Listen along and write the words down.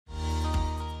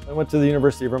I went to the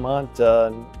University of Vermont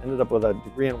and ended up with a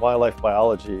degree in wildlife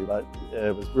biology, but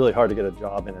it was really hard to get a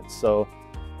job in it. So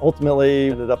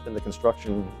ultimately ended up in the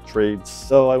construction trades.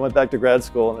 So I went back to grad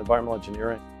school in environmental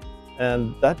engineering.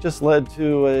 And that just led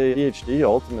to a PhD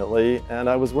ultimately. And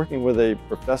I was working with a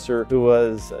professor who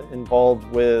was involved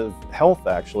with health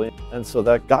actually. And so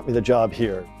that got me the job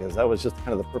here because that was just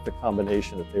kind of the perfect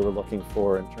combination that they were looking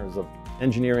for in terms of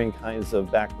engineering kinds of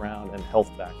background and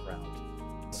health background.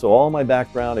 So all my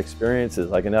background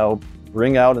experiences I can now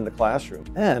bring out in the classroom.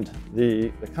 And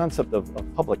the concept of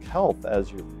public health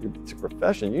as your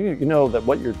profession, you know that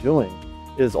what you're doing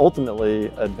is ultimately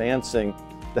advancing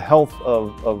the health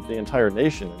of the entire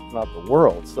nation, if not the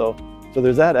world. So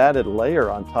there's that added layer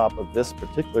on top of this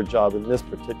particular job in this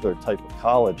particular type of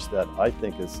college that I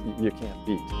think you can't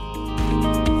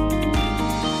beat.